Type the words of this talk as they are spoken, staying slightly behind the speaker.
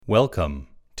Welcome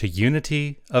to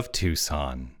Unity of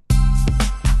Tucson.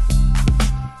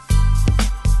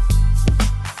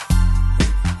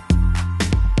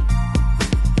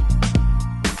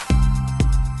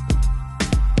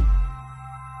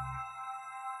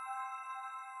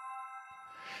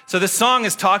 So this song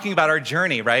is talking about our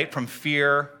journey, right? From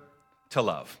fear to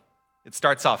love. It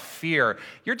starts off, fear.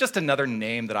 You're just another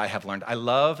name that I have learned. I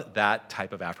love that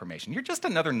type of affirmation. You're just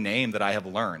another name that I have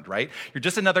learned, right? You're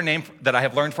just another name that I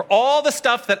have learned for all the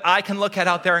stuff that I can look at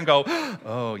out there and go,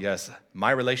 oh yes,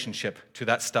 my relationship to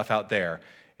that stuff out there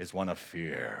is one of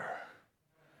fear.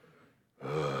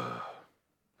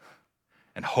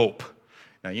 And hope.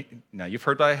 Now you've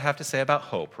heard what I have to say about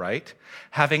hope, right?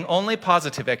 Having only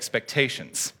positive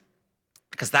expectations.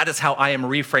 Because that is how I am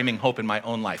reframing hope in my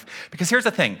own life. Because here's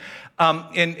the thing,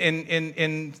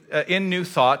 in New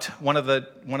Thought, one of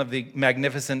the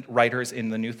magnificent writers in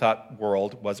the New Thought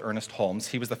world was Ernest Holmes.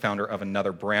 He was the founder of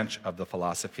another branch of the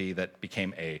philosophy that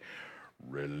became a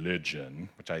religion,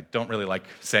 which I don't really like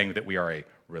saying that we are a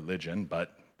religion,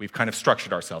 but we've kind of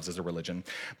structured ourselves as a religion.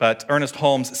 But Ernest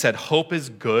Holmes said, "Hope is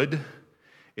good.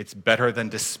 It's better than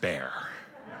despair."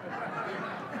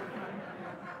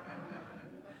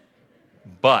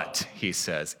 But, he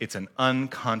says, it's an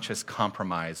unconscious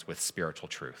compromise with spiritual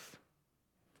truth.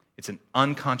 It's an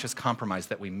unconscious compromise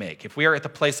that we make. If we are at the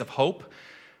place of hope,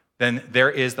 then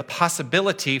there is the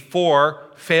possibility for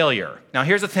failure. Now,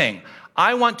 here's the thing.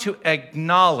 I want to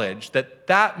acknowledge that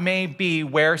that may be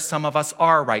where some of us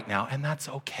are right now, and that's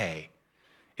okay.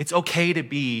 It's okay to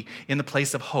be in the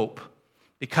place of hope,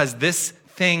 because this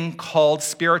thing called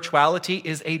spirituality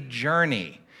is a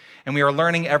journey. And we are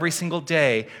learning every single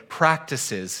day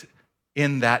practices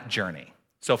in that journey.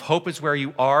 So if hope is where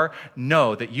you are,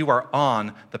 know that you are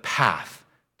on the path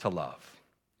to love.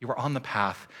 You are on the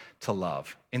path to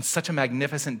love in such a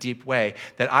magnificent, deep way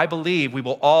that I believe we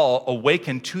will all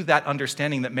awaken to that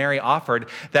understanding that Mary offered,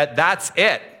 that that's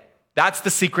it. That's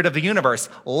the secret of the universe.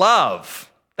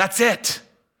 Love. That's it.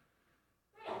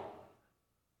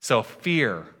 So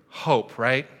fear, hope,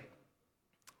 right?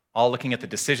 All looking at the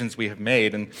decisions we have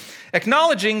made and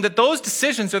acknowledging that those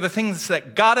decisions are the things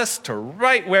that got us to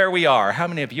right where we are. How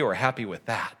many of you are happy with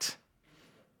that?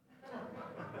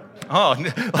 Oh,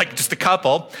 like just a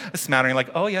couple. A smattering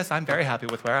like, oh yes, I'm very happy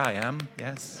with where I am.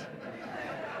 Yes.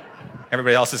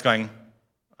 Everybody else is going,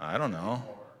 I don't know.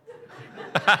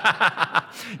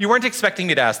 You weren't expecting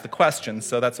me to ask the question,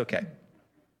 so that's okay.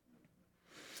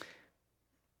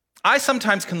 I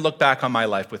sometimes can look back on my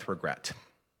life with regret.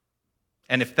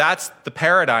 And if that's the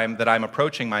paradigm that I'm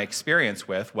approaching my experience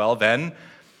with, well, then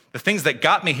the things that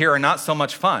got me here are not so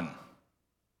much fun.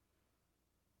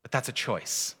 But that's a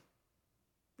choice.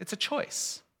 It's a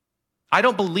choice. I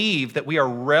don't believe that we are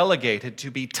relegated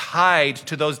to be tied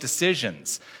to those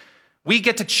decisions. We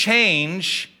get to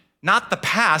change, not the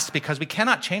past, because we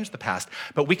cannot change the past,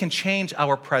 but we can change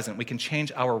our present. We can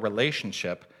change our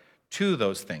relationship to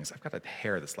those things. I've got a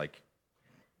hair that's like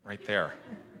right there.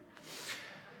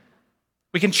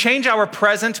 We can change our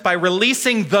present by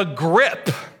releasing the grip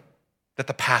that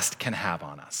the past can have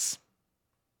on us.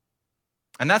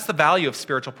 And that's the value of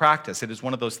spiritual practice. It is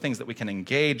one of those things that we can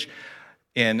engage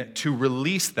in to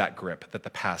release that grip that the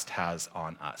past has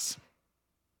on us.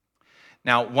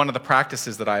 Now, one of the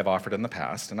practices that I have offered in the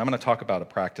past, and I'm going to talk about a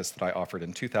practice that I offered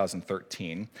in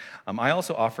 2013. I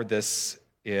also offered this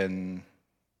it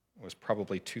was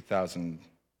probably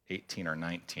 2018 or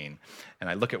 19. And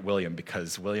I look at William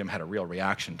because William had a real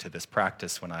reaction to this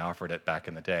practice when I offered it back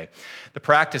in the day. The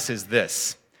practice is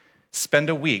this: spend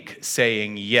a week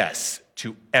saying yes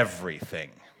to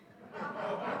everything.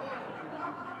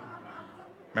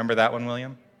 Remember that one,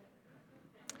 William?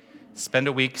 Spend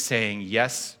a week saying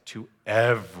yes to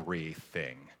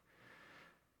everything.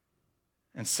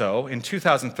 And so in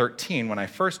 2013, when I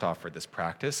first offered this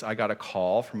practice, I got a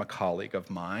call from a colleague of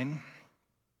mine.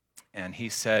 And he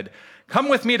said, "Come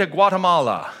with me to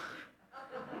Guatemala."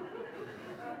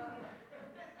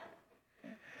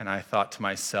 And I thought to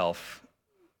myself,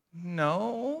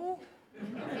 no.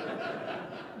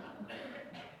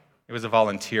 It was a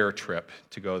volunteer trip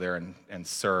to go there and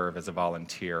serve as a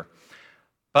volunteer.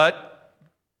 But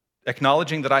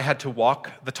acknowledging that I had to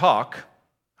walk the talk,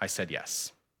 I said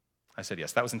yes.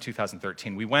 That was in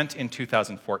 2013. We went in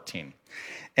 2014.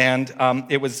 And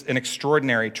it was an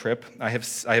extraordinary trip. I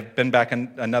have been back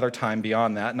another time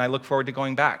beyond that, and I look forward to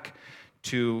going back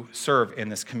to serve in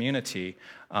this community.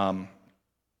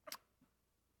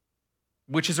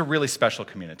 which is a really special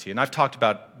community. And I've talked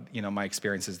about my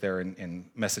experiences there in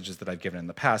messages that I've given in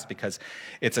the past, because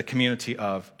it's a community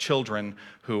of children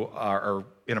who are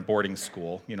in a boarding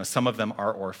school. Some of them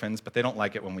are orphans, but they don't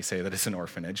like it when we say that it's an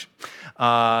orphanage.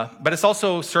 But it's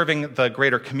also serving the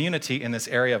greater community in this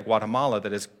area of Guatemala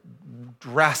that is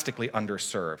drastically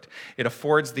underserved. It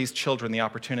affords these children the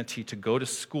opportunity to go to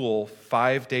school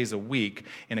 5 days a week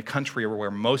in a country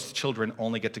where most children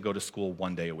only get to go to school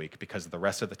 1 day a week, because the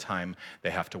rest of the time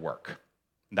they have to work.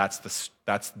 That's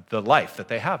the life that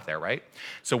they have there, right?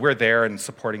 So we're there and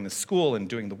supporting the school and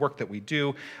doing the work that we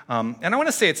do. And I want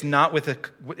to say it's not with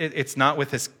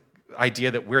this idea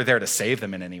that we're there to save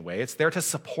them in any way. It's there to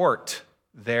support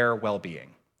their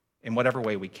well-being in whatever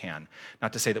way we can.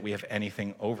 Not to say that we have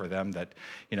anything over them that,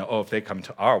 if they come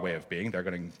to our way of being, they're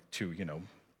going to,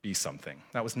 be something.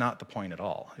 That was not the point at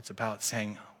all. It's about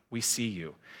saying, we see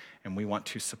you and we want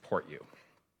to support you.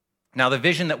 Now, the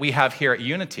vision that we have here at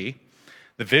Unity,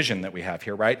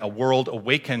 right? A world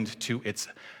awakened to its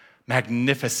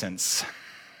magnificence.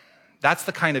 That's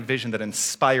the kind of vision that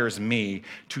inspires me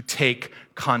to take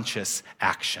conscious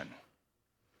action.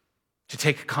 To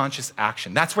take conscious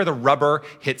action. That's where the rubber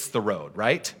hits the road,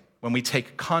 right? When we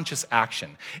take conscious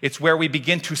action. It's where we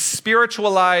begin to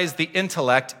spiritualize the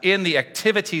intellect in the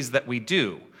activities that we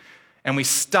do, and we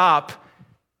stop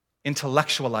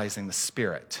intellectualizing the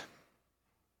spirit.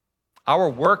 Our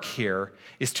work here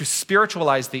is to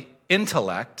spiritualize the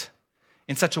intellect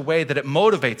in such a way that it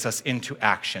motivates us into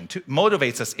action,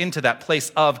 motivates us into that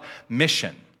place of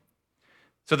mission.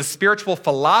 So the spiritual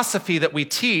philosophy that we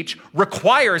teach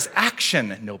requires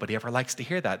action. Nobody ever likes to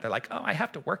hear that. They're like, oh, I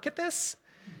have to work at this?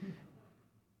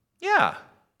 Yeah,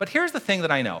 but here's the thing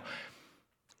that I know.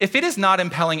 If it is not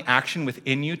impelling action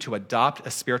within you to adopt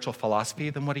a spiritual philosophy,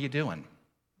 then what are you doing?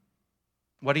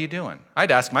 What are you doing? I'd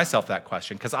ask myself that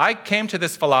question, because I came to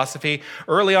this philosophy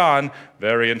early on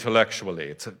very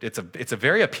intellectually. It's a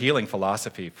very appealing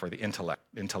philosophy for the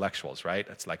intellectuals, right?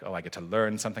 It's like, oh, I get to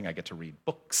learn something, I get to read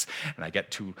books, and I get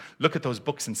to look at those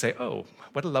books and say, oh,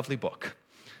 what a lovely book.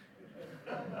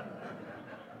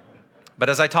 But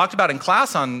as I talked about in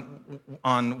class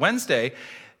on Wednesday,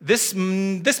 this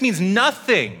means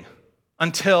nothing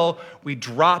until we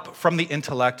drop from the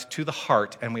intellect to the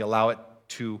heart and we allow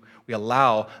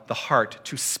the heart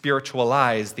to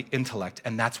spiritualize the intellect,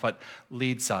 and that's what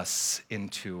leads us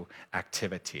into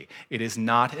activity. It is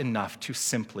not enough to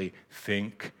simply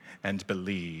think and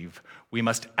believe. We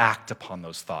must act upon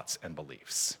those thoughts and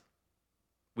beliefs.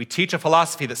 We teach a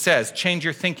philosophy that says, change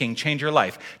your thinking, change your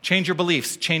life. Change your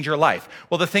beliefs, change your life.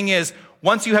 Well, the thing is,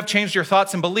 once you have changed your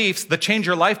thoughts and beliefs, the change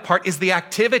your life part is the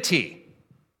activity.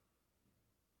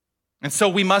 And so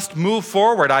we must move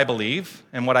forward, I believe,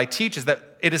 and what I teach is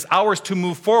that it is ours to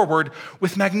move forward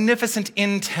with magnificent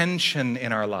intention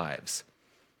in our lives.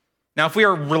 Now, if we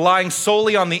are relying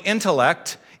solely on the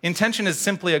intellect, intention is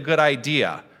simply a good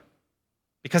idea,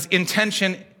 because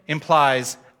intention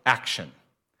implies action.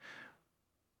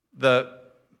 The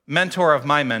mentor of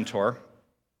my mentor,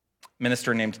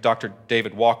 minister named Dr.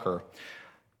 David Walker,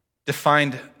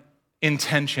 defined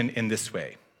intention in this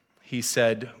way. He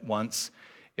said once,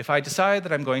 if I decide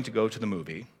that I'm going to go to the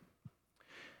movie,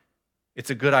 it's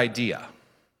a good idea.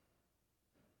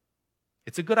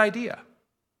 It's a good idea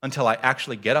until I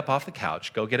actually get up off the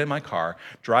couch, go get in my car,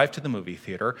 drive to the movie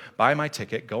theater, buy my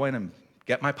ticket, go in and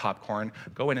get my popcorn,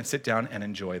 go in and sit down and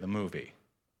enjoy the movie.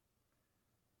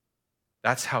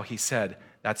 That's how he said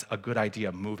that's a good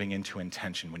idea, moving into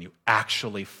intention, when you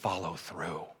actually follow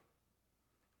through.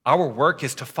 Our work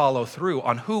is to follow through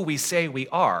on who we say we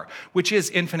are, which is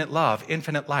infinite love,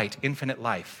 infinite light, infinite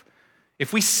life.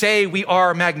 If we say we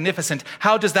are magnificent,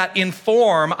 how does that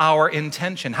inform our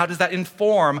intention? How does that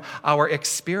inform our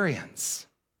experience?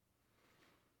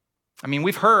 I mean,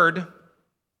 we've heard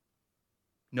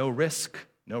no risk,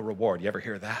 no reward. You ever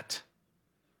hear that?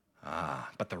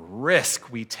 But the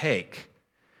risk we take,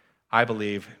 I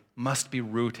believe, must be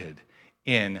rooted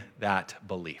in that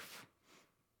belief,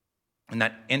 in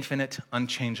that infinite,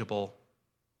 unchangeable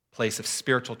place of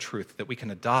spiritual truth that we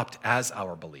can adopt as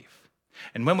our belief.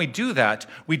 And when we do that,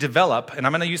 we develop, and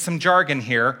I'm going to use some jargon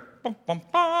here,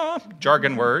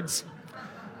 jargon words.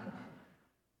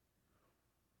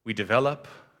 We develop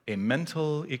a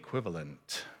mental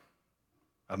equivalent.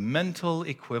 A mental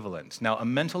equivalent. Now, a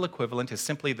mental equivalent is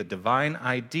simply the divine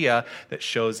idea that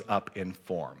shows up in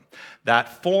form.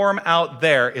 That form out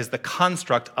there is the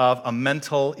construct of a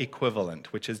mental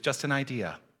equivalent, which is just an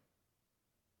idea.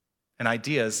 And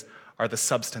ideas are the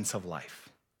substance of life.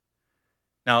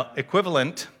 Now,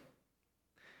 equivalent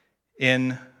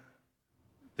in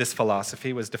this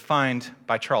philosophy was defined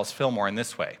by Charles Fillmore in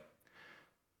this way.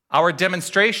 Our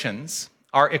demonstrations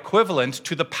are equivalent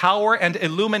to the power and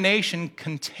illumination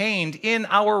contained in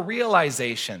our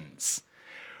realizations.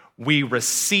 We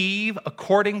receive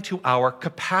according to our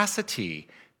capacity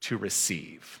to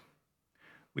receive.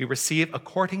 We receive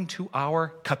according to our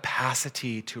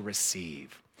capacity to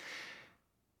receive.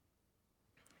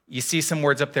 You see some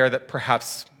words up there that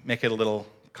perhaps make it a little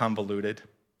convoluted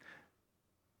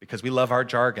because we love our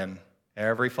jargon.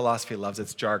 Every philosophy loves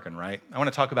its jargon, right? I want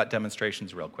to talk about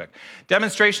demonstrations real quick.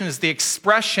 Demonstration is the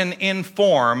expression in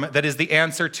form that is the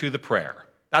answer to the prayer.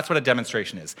 That's what a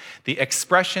demonstration is. The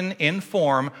expression in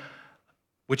form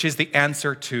which is the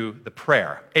answer to the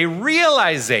prayer. A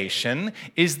realization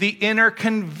is the inner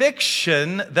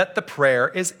conviction that the prayer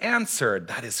is answered.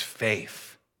 That is faith.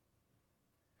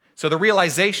 So the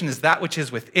realization is that which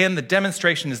is within, the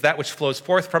demonstration is that which flows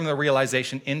forth from the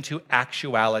realization into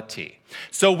actuality.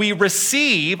 So we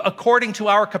receive according to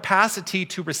our capacity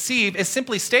to receive is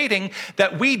simply stating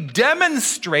that we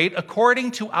demonstrate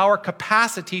according to our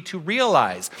capacity to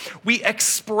realize. We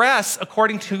express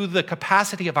according to the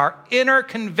capacity of our inner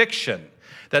conviction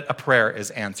that a prayer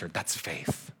is answered. That's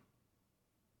faith.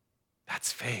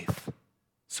 That's faith.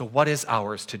 So what is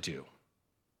ours to do?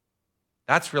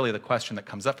 That's really the question that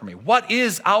comes up for me. What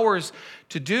is ours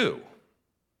to do?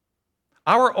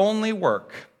 Our only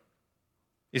work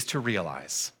is to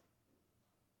realize.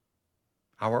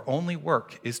 Our only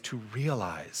work is to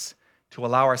realize, to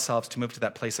allow ourselves to move to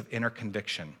that place of inner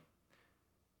conviction.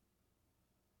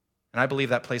 And I believe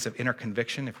that place of inner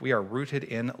conviction, if we are rooted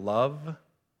in love,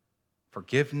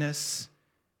 forgiveness,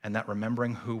 and that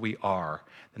remembering who we are,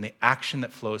 then the action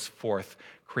that flows forth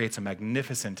creates a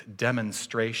magnificent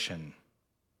demonstration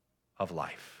of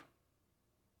life.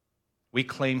 We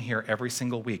claim here every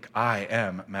single week, I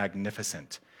am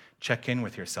magnificent. Check in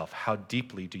with yourself. How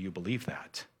deeply do you believe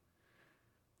that?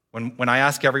 When I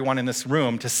ask everyone in this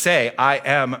room to say, I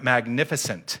am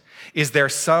magnificent, is there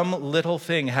some little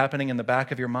thing happening in the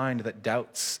back of your mind that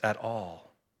doubts at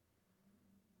all?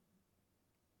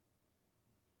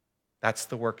 That's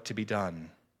the work to be done.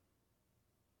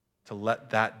 To let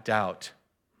that doubt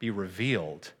be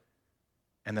revealed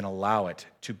and then allow it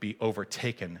to be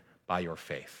overtaken by your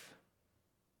faith.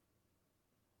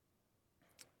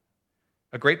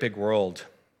 A Great Big World,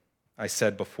 I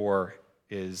said before,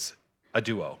 is a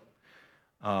duo.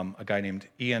 A guy named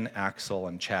Ian Axel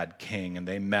and Chad King, and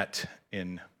they met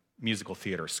in musical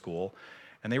theater school,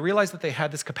 and they realized that they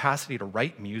had this capacity to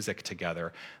write music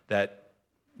together that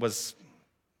was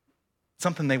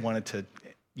something they wanted to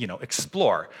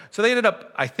explore. So they ended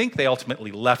up, I think they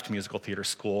ultimately left musical theater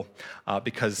school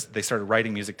because they started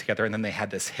writing music together, and then they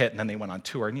had this hit, and then they went on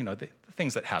tour, and the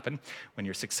things that happen when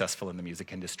you're successful in the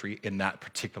music industry in that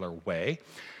particular way.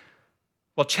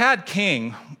 Well, Chad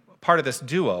King, part of this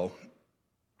duo,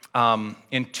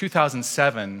 in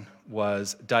 2007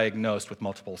 was diagnosed with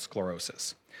multiple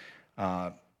sclerosis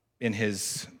in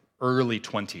his early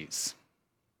 20s.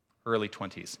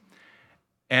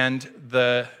 And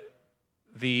the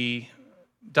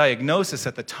diagnosis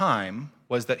at the time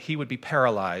was that he would be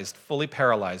paralyzed, fully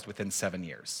paralyzed within 7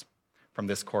 years from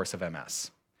this course of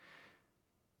MS.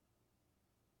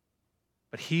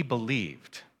 But he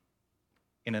believed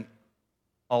in an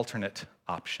alternate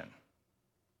option.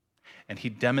 And he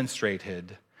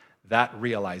demonstrated that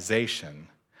realization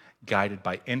guided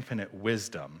by infinite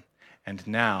wisdom. And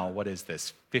now, what is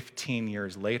this? 15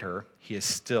 years later, he is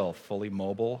still fully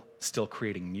mobile, still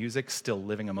creating music, still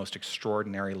living a most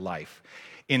extraordinary life,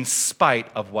 in spite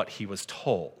of what he was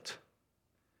told.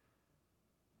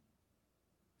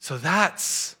 So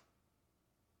that's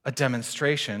a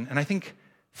demonstration. And I think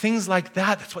things like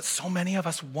that, that's what so many of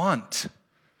us want.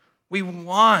 We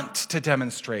want to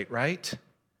demonstrate, right?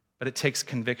 But it takes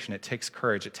conviction, it takes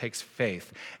courage, it takes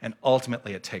faith, and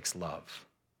ultimately it takes love.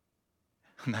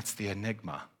 And that's the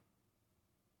enigma.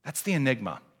 That's the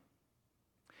enigma.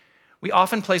 We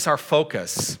often place our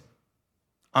focus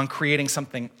on creating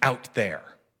something out there.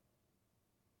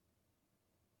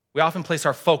 We often place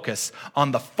our focus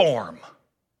on the form.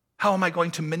 How am I going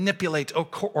to manipulate or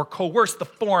coerce the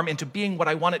form into being what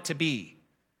I want it to be?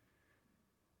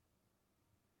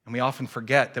 And we often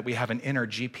forget that we have an inner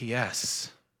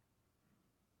GPS,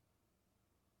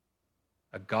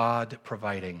 a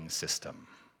God-providing system.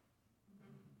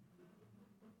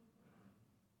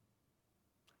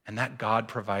 And that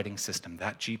God-providing system,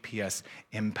 that GPS,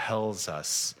 impels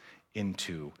us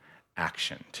into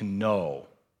action, to know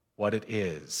what it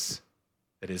is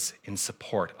that is in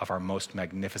support of our most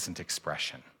magnificent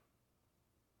expression.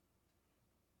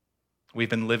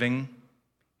 We've been living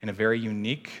in a very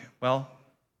unique, well,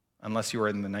 unless you were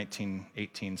in the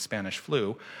 1918 Spanish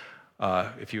flu,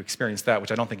 if you experienced that,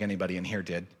 which I don't think anybody in here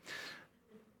did.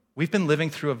 We've been living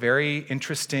through a very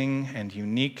interesting and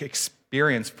unique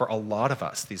experience for a lot of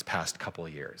us these past couple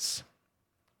of years.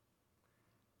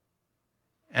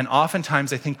 And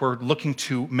oftentimes I think we're looking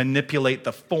to manipulate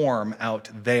the form out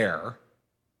there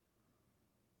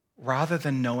rather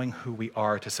than knowing who we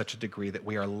are to such a degree that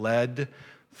we are led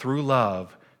through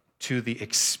love to the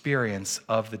experience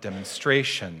of the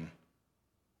demonstration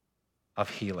of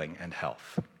healing and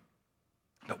health.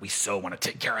 But we so want to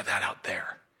take care of that out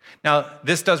there. Now,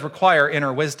 this does require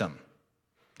inner wisdom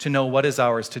to know what is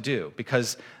ours to do,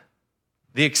 because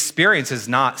the experience is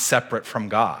not separate from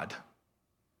God.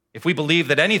 If we believe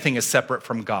that anything is separate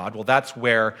from God, well, that's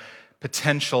where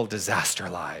potential disaster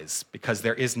lies, because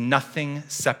there is nothing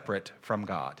separate from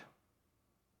God.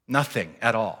 Nothing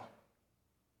at all.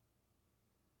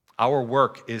 Our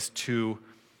work is to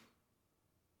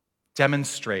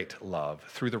demonstrate love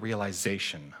through the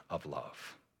realization of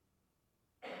love.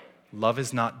 Love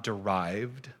is not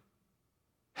derived.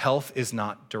 Health is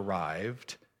not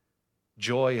derived.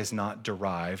 Joy is not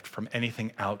derived from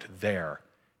anything out there.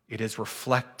 It is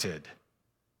reflected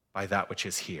by that which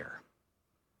is here.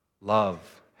 Love,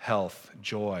 health,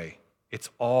 joy, it's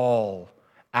all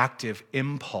active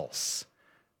impulse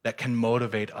that can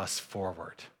motivate us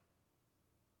forward.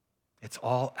 It's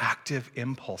all active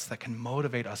impulse that can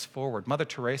motivate us forward. Mother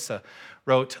Teresa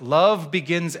wrote, "Love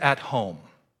begins at home."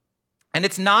 And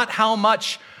it's not how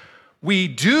much we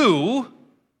do,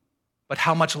 but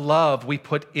how much love we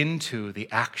put into the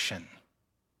action.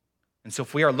 And so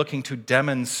if we are looking to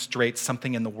demonstrate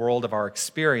something in the world of our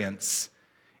experience,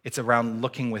 it's around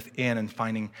looking within and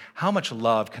finding, how much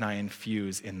love can I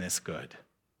infuse in this good?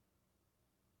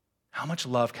 How much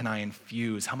love can I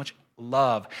infuse? How much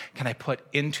love can I put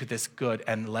into this good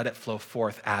and let it flow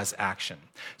forth as action?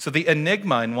 So the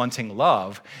enigma in wanting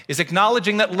love is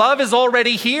acknowledging that love is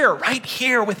already here, right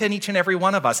here within each and every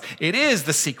one of us. It is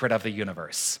the secret of the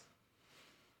universe.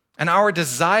 And our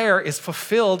desire is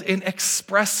fulfilled in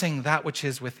expressing that which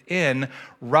is within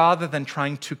rather than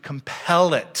trying to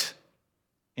compel it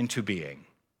into being.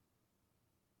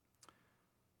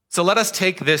 So let us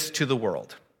take this to the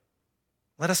world.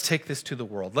 Let us take this to the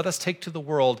world. Let us take to the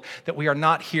world that we are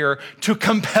not here to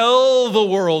compel the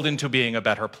world into being a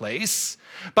better place,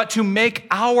 but to make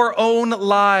our own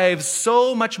lives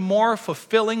so much more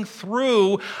fulfilling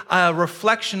through a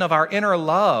reflection of our inner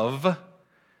love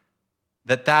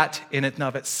that in and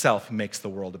of itself makes the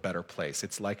world a better place.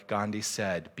 It's like Gandhi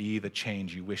said, be the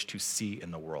change you wish to see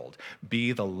in the world.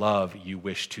 Be the love you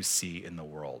wish to see in the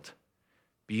world.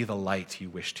 Be the light you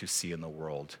wish to see in the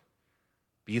world.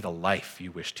 Be the life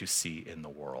you wish to see in the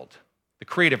world. The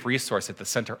creative resource at the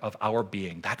center of our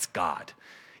being, that's God,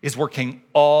 is working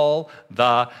all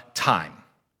the time.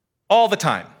 All the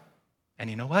time. And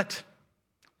you know what?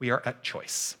 We are at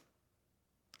choice.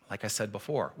 Like I said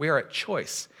before, we are at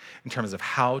choice in terms of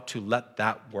how to let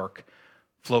that work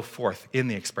flow forth in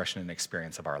the expression and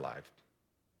experience of our life.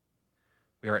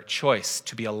 We are at choice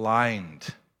to be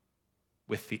aligned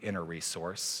with the inner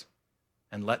resource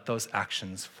and let those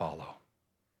actions follow.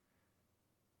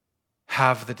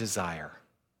 Have the desire.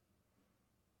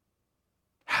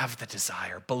 Have the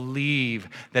desire. Believe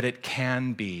that it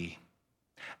can be.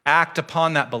 Act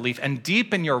upon that belief and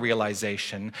deepen your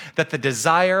realization that the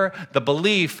desire, the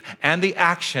belief, and the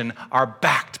action are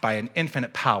backed by an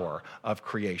infinite power of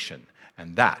creation.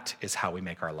 And that is how we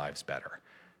make our lives better.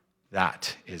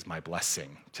 That is my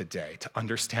blessing today, to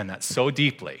understand that so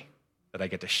deeply that I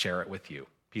get to share it with you.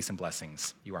 Peace and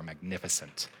blessings. You are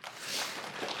magnificent.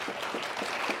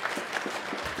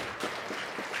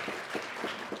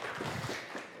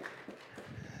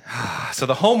 So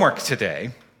the homework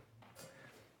today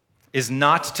is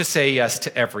not to say yes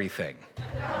to everything.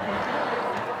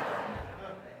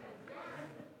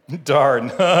 Darn.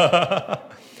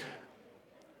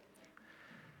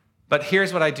 But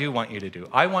here's what I do want you to do.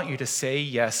 I want you to say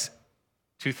yes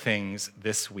to things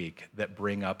this week that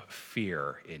bring up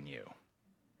fear in you.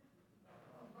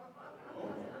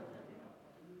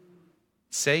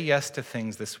 Say yes to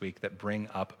things this week that bring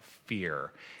up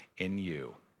fear in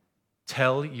you.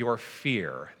 Tell your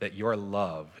fear that your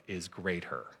love is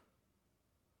greater.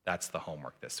 That's the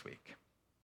homework this week.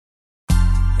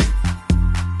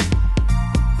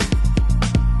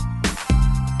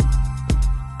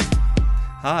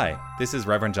 Hi, this is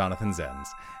Reverend Jonathan Zenz,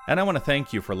 and I want to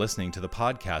thank you for listening to the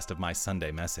podcast of my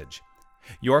Sunday message.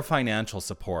 Your financial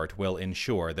support will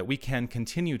ensure that we can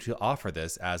continue to offer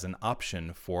this as an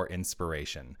option for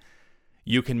inspiration.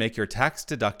 You can make your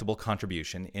tax-deductible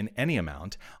contribution in any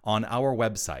amount on our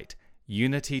website,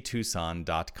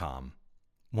 unitytucson.com.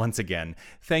 Once again,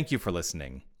 thank you for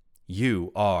listening.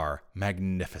 You are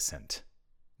magnificent.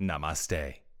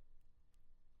 Namaste.